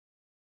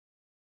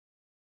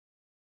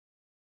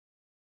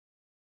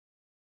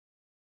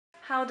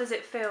How does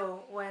it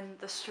feel when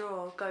the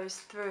straw goes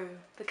through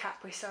the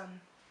Capri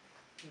Sun?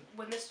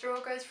 When the straw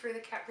goes through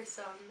the Capri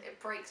Sun, it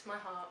breaks my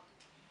heart.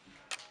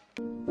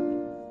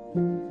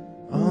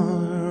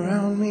 All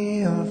around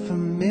me are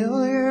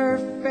familiar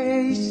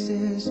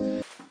faces.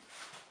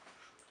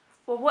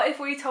 Well, what if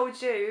we told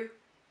you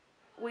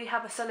we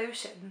have a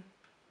solution?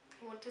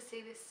 I want to see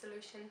this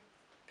solution,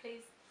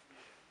 please.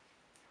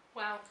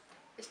 Wow,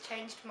 it's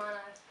changed my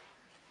life.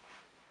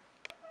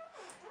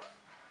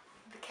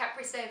 The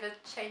Capri Saver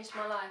changed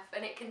my life,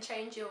 and it can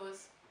change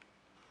yours.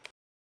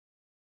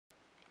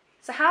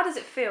 So how does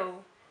it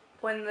feel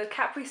when the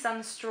Capri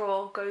Sun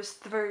straw goes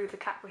through the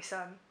Capri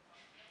Sun?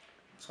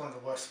 It's one of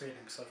the worst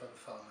feelings I've ever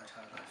felt in my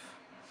entire life.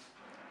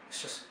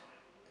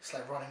 It's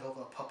like running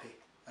over a puppy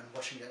and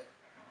watching it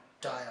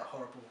die a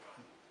horrible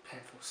and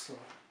painful slow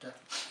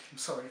death. I'm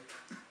sorry.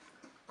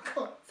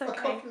 It's okay. I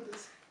can't do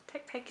this.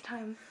 Take your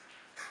time.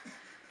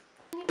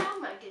 You know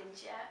my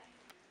guns yet?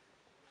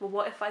 Well,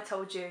 what if I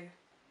told you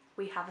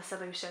we have a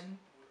solution?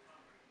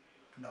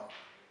 No.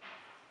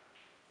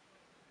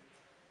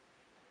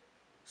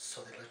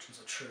 So the legends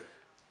are true.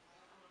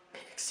 It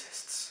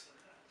exists.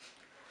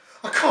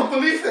 I can't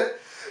believe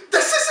it!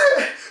 This is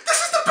it!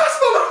 This is the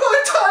best moment of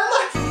my entire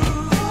life!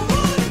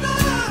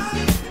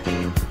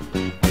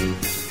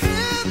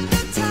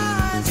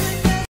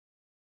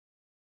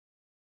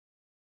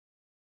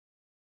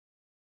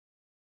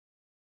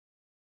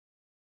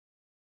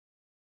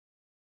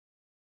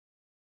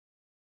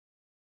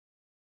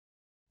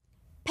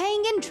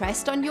 Paying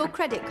interest on your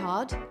credit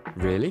card?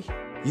 Really?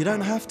 You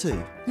don't have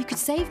to. You could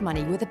save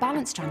money with a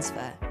balance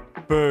transfer.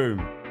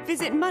 Boom.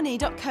 Visit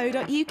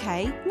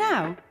money.co.uk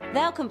now.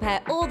 They'll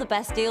compare all the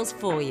best deals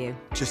for you.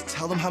 Just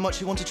tell them how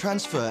much you want to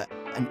transfer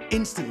and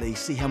instantly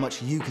see how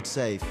much you could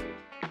save.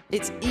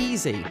 It's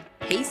easy.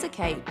 Piece of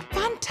cake.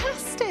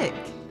 Fantastic!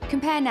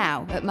 Compare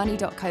now at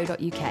money.co.uk.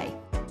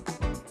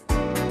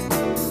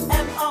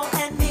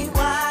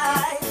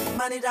 MONEY,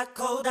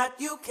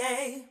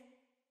 money.co.uk.